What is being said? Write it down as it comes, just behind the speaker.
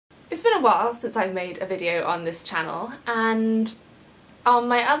It's been a while since I've made a video on this channel, and on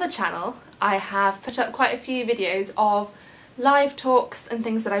my other channel I have put up quite a few videos of live talks and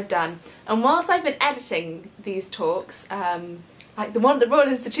things that I've done. And whilst I've been editing these talks, like the one at the Royal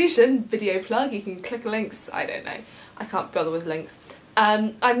Institution, video plug, you can click links, I don't know, I can't bother with links,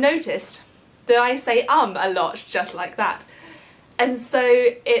 I've noticed that I say a lot, just like that. And so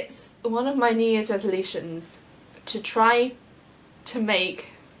it's one of my New Year's resolutions to try to make,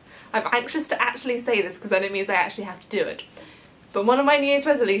 I'm anxious to actually say this because then it means I actually have to do it, but one of my New Year's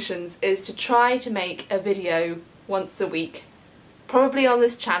resolutions is to try to make a video once a week, probably on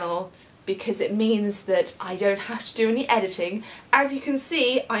this channel, because it means that I don't have to do any editing. As you can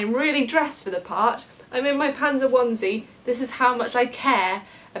see, I'm really dressed for the part. I'm in my Panzer onesie. This is how much I care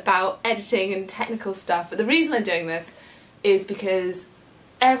about editing and technical stuff. But the reason I'm doing this is because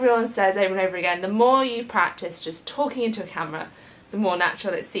everyone says over and over again, the more you practice just talking into a camera, the more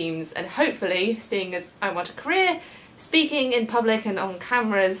natural it seems, and hopefully, seeing as I want a career speaking in public and on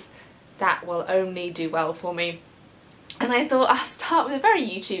cameras, that will only do well for me. And I thought I'll start with a very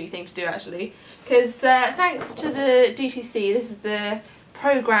YouTubey thing to do actually, because thanks to the DTC, this is the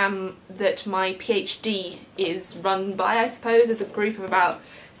programme that my PhD is run by, I suppose. There's a group of about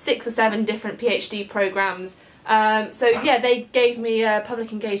 6 or 7 different PhD programmes. So yeah, they gave me a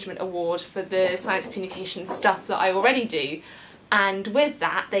public engagement award for the science communication stuff that I already do, and with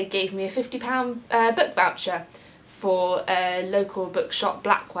that they gave me a £50 book voucher for a local bookshop,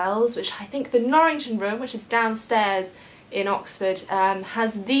 Blackwell's, which I think the Norrington Room, which is downstairs in Oxford,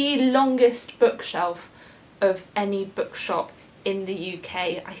 has the longest bookshelf of any bookshop in the UK,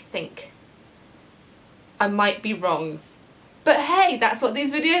 I think. I might be wrong. But hey, that's what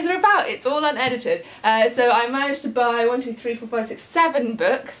these videos are about, it's all unedited. So I managed to buy 7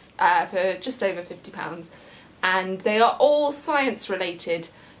 books for just over £50, and they are all science related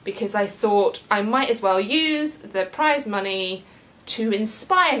because I thought I might as well use the prize money to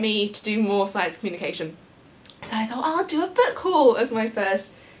inspire me to do more science communication. So I thought I'll do a book haul as my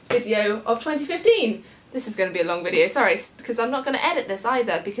first video of 2015. This is going to be a long video, sorry, because I'm not going to edit this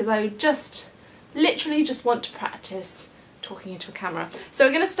either, because I literally just want to practice talking into a camera. So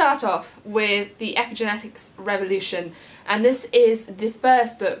we're going to start off with the Epigenetics revolution, and this is the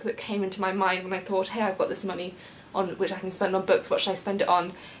first book that came into my mind when I thought, hey, I've got this money on which I can spend on books, what should I spend it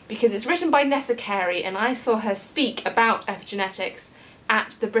on? Because it's written by Nessa, Carey, and I saw her speak about epigenetics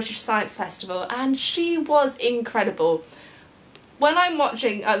at the British Science Festival, and she was incredible. When I'm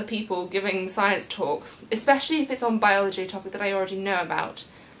watching other people giving science talks, especially if it's on biology, a topic that I already know about,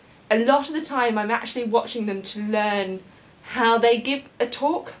 a lot of the time I'm actually watching them to learn how they give a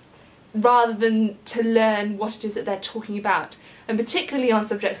talk rather than to learn what it is that they're talking about, and particularly on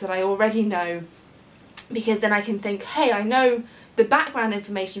subjects that I already know, because then I can think, hey, I know the background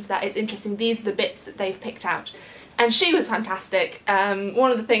information for that, it's interesting, these are the bits that they've picked out. And she was fantastic.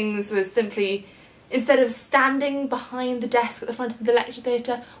 One of the things was simply, instead of standing behind the desk at the front of the lecture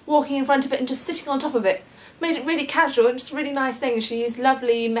theatre, walking in front of it and just sitting on top of it, made it really casual and just really nice things. She used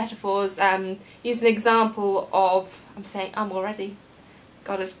lovely metaphors, used an example of, I'm saying already,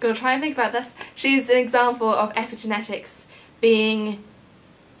 gotta try and think about this. She used an example of epigenetics being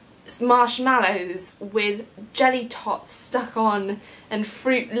marshmallows with jelly tots stuck on and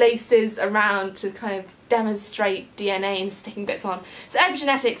fruit laces around to kind of demonstrate DNA and sticking bits on. So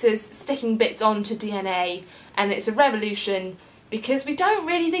epigenetics is sticking bits onto DNA, and it's a revolution because we don't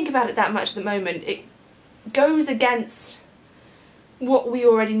really think about it that much at the moment. It goes against what we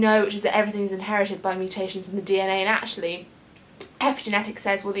already know, which is that everything is inherited by mutations in the DNA, and actually epigenetics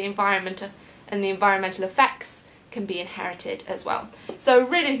says, well, the environment and the environmental effects can be inherited as well. So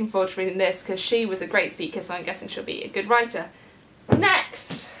really looking forward to reading this because she was a great speaker, so I'm guessing she'll be a good writer.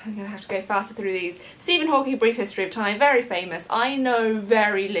 Next, I'm going to have to go faster through these. Stephen Hawking, Brief History of Time, very famous. I know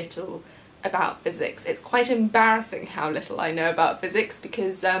very little about physics. It's quite embarrassing how little I know about physics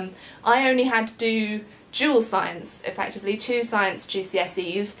because I only had to do dual science, effectively, 2 science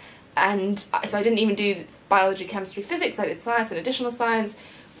GCSEs, and so I didn't even do biology, chemistry, physics. I did science and additional science,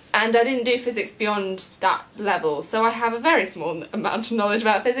 and I didn't do physics beyond that level, so I have a very small amount of knowledge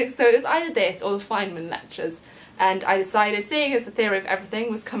about physics. So it was either this or the Feynman lectures, and I decided, seeing as the Theory of Everything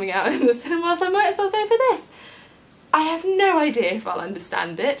was coming out in the cinemas, I might as well go for this. I have no idea if I'll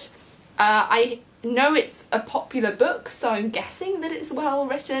understand it. I know it's a popular book, so I'm guessing that it's well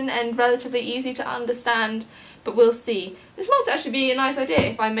written and relatively easy to understand, but we'll see. This might actually be a nice idea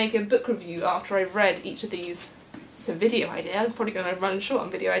if I make a book review after I've read each of these. It's a video idea, I'm probably going to run short on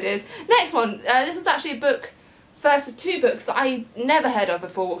video ideas. Next one, this is actually a book, first of 2 books that I never heard of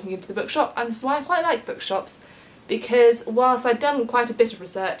before walking into the bookshop, and this is why I quite like bookshops, because whilst I'd done quite a bit of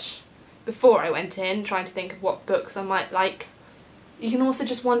research before I went in, trying to think of what books I might like, you can also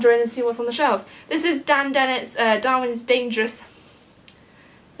just wander in and see what's on the shelves. This is Dan Dennett's Darwin's Dangerous...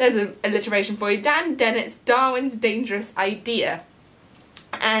 There's an alliteration for you. Dan Dennett's Darwin's Dangerous Idea.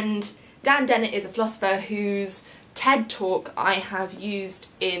 And Dan Dennett is a philosopher whose TED talk I have used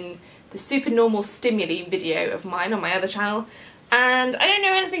in the Supernormal Stimuli video of mine on my other channel. And I don't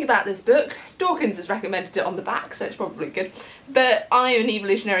know anything about this book. Dawkins has recommended it on the back, so it's probably good. But I am an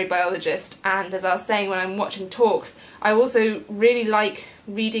evolutionary biologist, and as I was saying when I'm watching talks, I also really like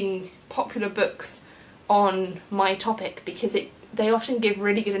reading popular books on my topic because they often give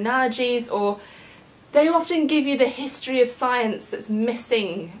really good analogies, or they often give you the history of science that's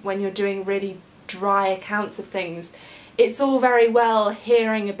missing when you're doing really dry accounts of things. It's all very well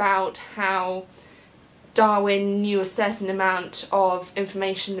hearing about how Darwin knew a certain amount of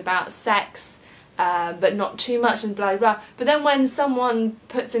information about sex, but not too much, and blah blah. But then when someone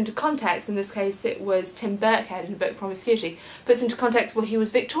puts into context, in this case it was Tim Burkhead in the book Promiscuity, puts into context, well, he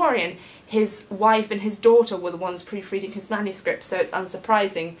was Victorian, his wife and his daughter were the ones proofreading his manuscript, so it's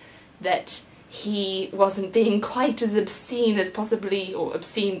unsurprising that he wasn't being quite as obscene as possibly, or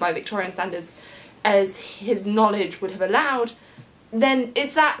obscene by Victorian standards, as his knowledge would have allowed. Then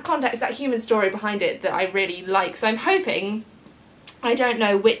it's that context, that human story behind it that I really like. So I'm hoping, I don't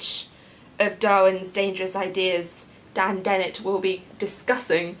know which of Darwin's dangerous ideas Dan Dennett will be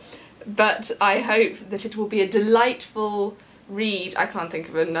discussing, but I hope that it will be a delightful read. I can't think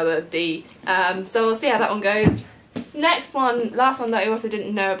of another D. So we'll see how that one goes. Next one, last one that I also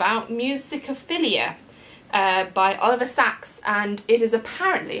didn't know about, Musicophilia by Oliver Sacks, and it is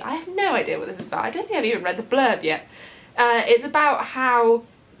apparently, I have no idea what this is about, I don't think I've even read the blurb yet. It's about how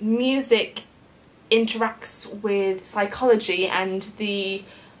music interacts with psychology and the,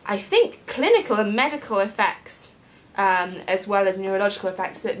 I think, clinical and medical effects, as well as neurological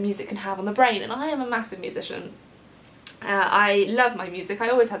effects that music can have on the brain. And I am a massive musician. I love my music. I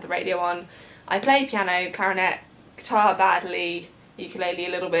always have the radio on. I play piano, clarinet, guitar badly, ukulele a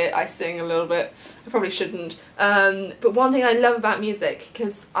little bit, I sing a little bit. I probably shouldn't. But one thing I love about music,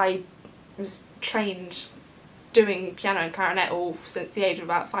 because I was trained doing piano and clarinet all since the age of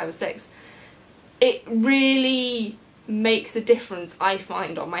about 5 or 6, it really makes a difference, I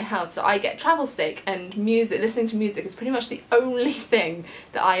find, on my health. So I get travel sick, and listening to music is pretty much the only thing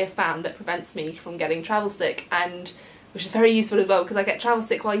that I have found that prevents me from getting travel sick, and which is very useful as well, because I get travel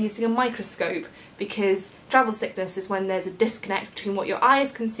sick while using a microscope, because travel sickness is when there's a disconnect between what your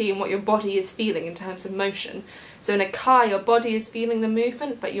eyes can see and what your body is feeling in terms of motion. So in a car, your body is feeling the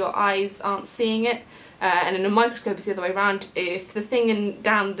movement, but your eyes aren't seeing it. And in a microscope it's the other way around. If the thing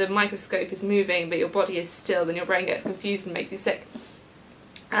down the microscope is moving but your body is still, then your brain gets confused and makes you sick.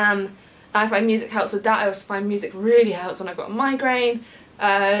 I find music helps with that. I also find music really helps when I've got a migraine.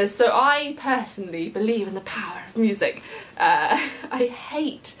 So I personally believe in the power of music. I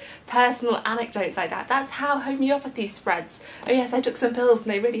hate personal anecdotes like that. That's how homeopathy spreads. Oh yes, I took some pills and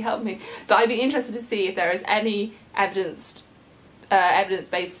they really helped me. But I'd be interested to see if there is any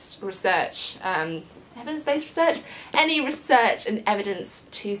evidence-based research, any research and evidence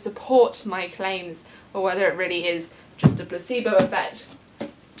to support my claims, or whether it really is just a placebo effect.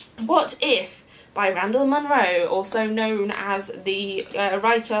 What If by Randall Munroe, also known as the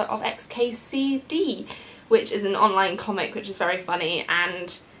writer of XKCD, which is an online comic which is very funny,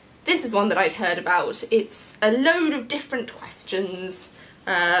 and this is one that I'd heard about. It's a load of different questions,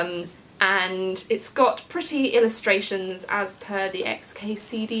 and it's got pretty illustrations as per the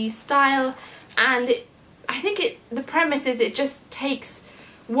XKCD style, and I think the premise is it just takes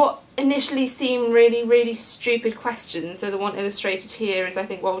what initially seem really stupid questions, so the one illustrated here is, I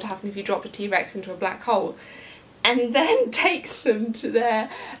think, what would happen if you dropped a T-Rex into a black hole, and then takes them to their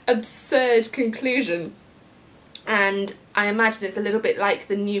absurd conclusion. And I imagine it's a little bit like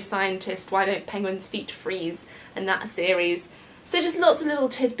The New Scientist, Why Don't Penguins' Feet Freeze, and that series. So just lots of little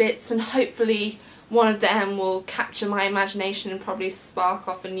tidbits, and hopefully one of them will capture my imagination and probably spark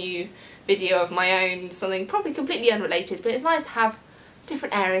off a new video of my own, something probably completely unrelated, but it's nice to have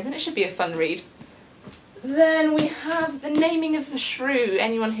different areas, and it should be a fun read. Then we have The Naming of the Shrew.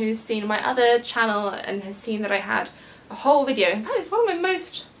 Anyone who's seen my other channel and has seen that I had a whole video, in fact it's one of my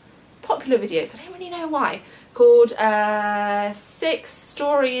most popular videos, I don't really know why, called 6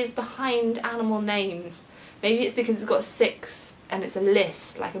 Stories Behind Animal Names. Maybe it's because it's got 6 and it's a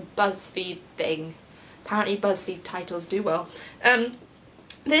list, like a BuzzFeed thing. Apparently BuzzFeed titles do well.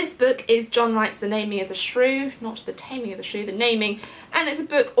 This book is John Wright's The Naming of the Shrew, not The Taming of the Shrew, The Naming, and it's a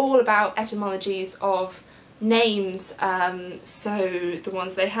book all about etymologies of names, so the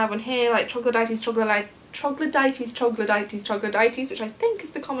ones they have on here, like troglodytes, troglodytes, which I think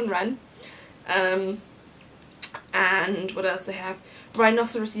is the common wren. And what else they have?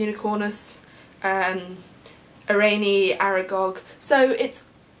 Rhinoceros unicornus, Arani aragog. So it's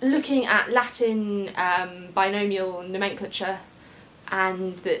looking at Latin binomial nomenclature,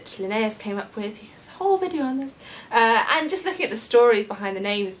 and that Linnaeus came up with. There's a whole video on this. And just looking at the stories behind the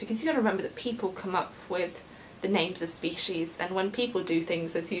names, because you've got to remember that people come up with the names of species, and when people do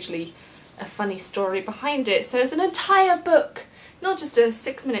things there's usually a funny story behind it. So it's an entire book, not just a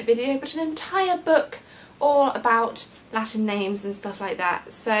 6-minute video, but an entire book all about Latin names and stuff like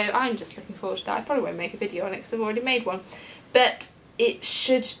that. So I'm just looking forward to that. I probably won't make a video on it because I've already made one, but it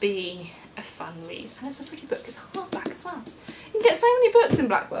should be a fun read. And it's a pretty book. It's hardback as well. You can get so many books in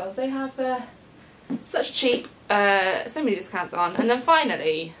Blackwell's. They have such cheap, so many discounts on. And then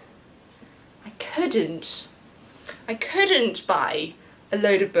finally, I couldn't buy a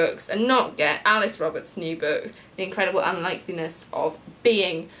load of books and not get Alice Roberts' new book, The Incredible Unlikeliness of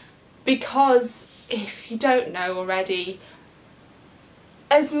Being, because if you don't know already,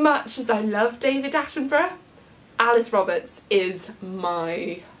 as much as I love David Attenborough, Alice Roberts is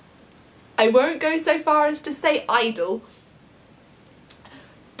my, I won't go so far as to say idol,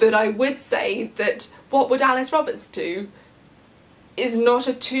 but I would say that what would Alice Roberts do is not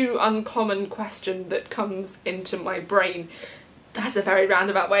a too uncommon question that comes into my brain. That's a very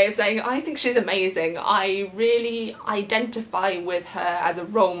roundabout way of saying I think she's amazing. I really identify with her as a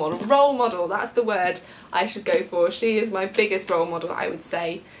role model. Role model, that's the word I should go for. She is my biggest role model, I would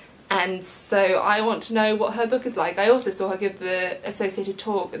say. And so I want to know what her book is like. I also saw her give the associated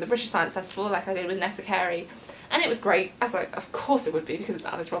talk at the British Science Festival, like I did with Nessa Carey, and it was great. I was like, of course it would be, because it's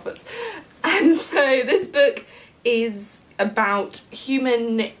Alice Roberts. And so this book is about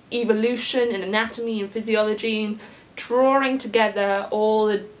human evolution and anatomy and physiology, and drawing together all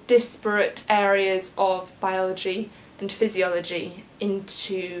the disparate areas of biology and physiology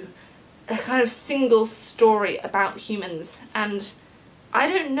into a kind of single story about humans. And I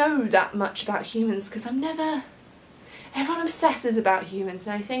don't know that much about humans because everyone obsesses about humans,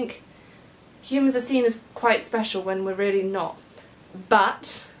 and I think humans are seen as quite special when we're really not.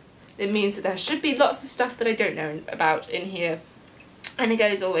 But it means that there should be lots of stuff that I don't know about in here, and it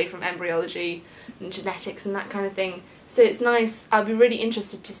goes all the way from embryology and genetics and that kind of thing. So it's nice. I'll be really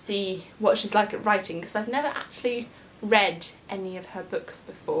interested to see what she's like at writing, because I've never actually read any of her books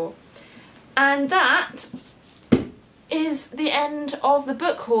before. And that is the end of the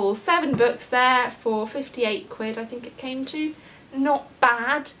book haul. 7 books there for 58 quid, I think it came to. Not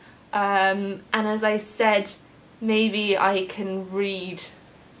bad. And as I said, maybe I can read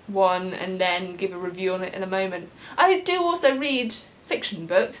one and then give a review on it in a moment. I do also read fiction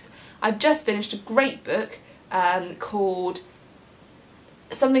books. I've just finished a great book called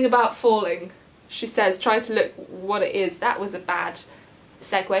Something About Falling. She says, try to look what it is. That was a bad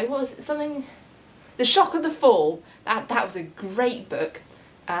segue. What was it? Something... The Shock of the Fall. That was a great book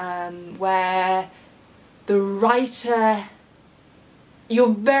where the writer...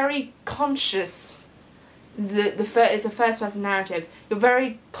 You're very conscious that it's a first-person narrative. You're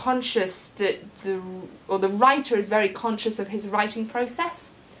very conscious that the writer is very conscious of his writing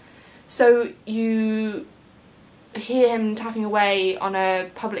process. So you hear him tapping away on a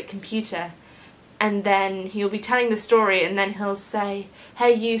public computer, and then he'll be telling the story, and then he'll say,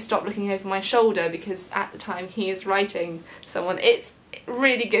 "Hey, you, stop looking over my shoulder," because at the time he is writing someone. It's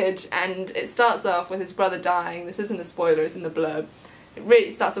really good, and it starts off with his brother dying. This isn't a spoiler, it's in the blurb. It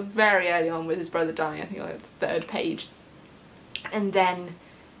really starts off very early on with his brother dying, I think like the 3rd page. And then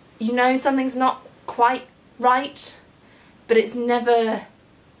you know something's not quite right, but it's never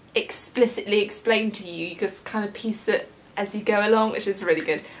explicitly explained to you. You just kind of piece it as you go along, which is really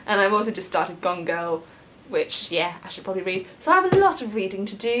good. And I've also just started Gone Girl, which, yeah, I should probably read. So I have a lot of reading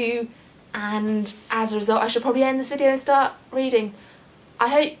to do, and as a result I should probably end this video and start reading. I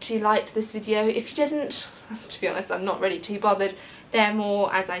hope you liked this video. If you didn't, to be honest, I'm not really too bothered. They're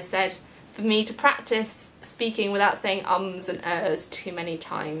more, as I said, for me to practice speaking without saying ums and ers too many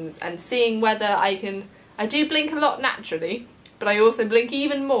times, and seeing whether I do blink a lot naturally, but I also blink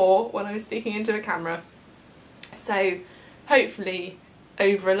even more when I'm speaking into a camera. So hopefully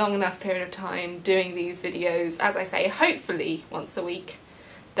over a long enough period of time doing these videos, as I say, hopefully once a week,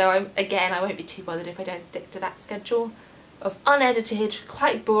 though again I won't be too bothered if I don't stick to that schedule, of unedited,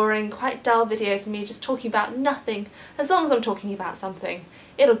 quite boring, quite dull videos of me just talking about nothing. As long as I'm talking about something,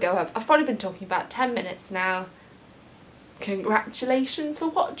 it'll go up. I've probably been talking about 10 minutes now. Congratulations for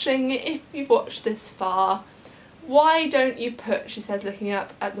watching, if you've watched this far. Why don't you put, she says looking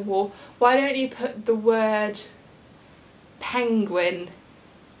up at the wall, why don't you put the word penguin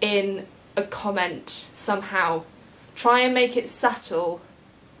in a comment somehow. Try and make it subtle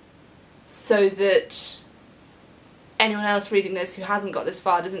so that anyone else reading this who hasn't got this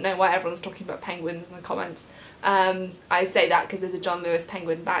far doesn't know why everyone's talking about penguins in the comments. I say that because there's a John Lewis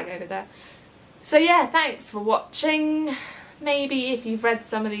penguin bag over there. So yeah, thanks for watching. Maybe if you've read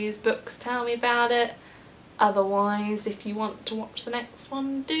some of these books, tell me about it. Otherwise, if you want to watch the next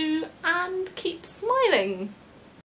one, do, and keep smiling.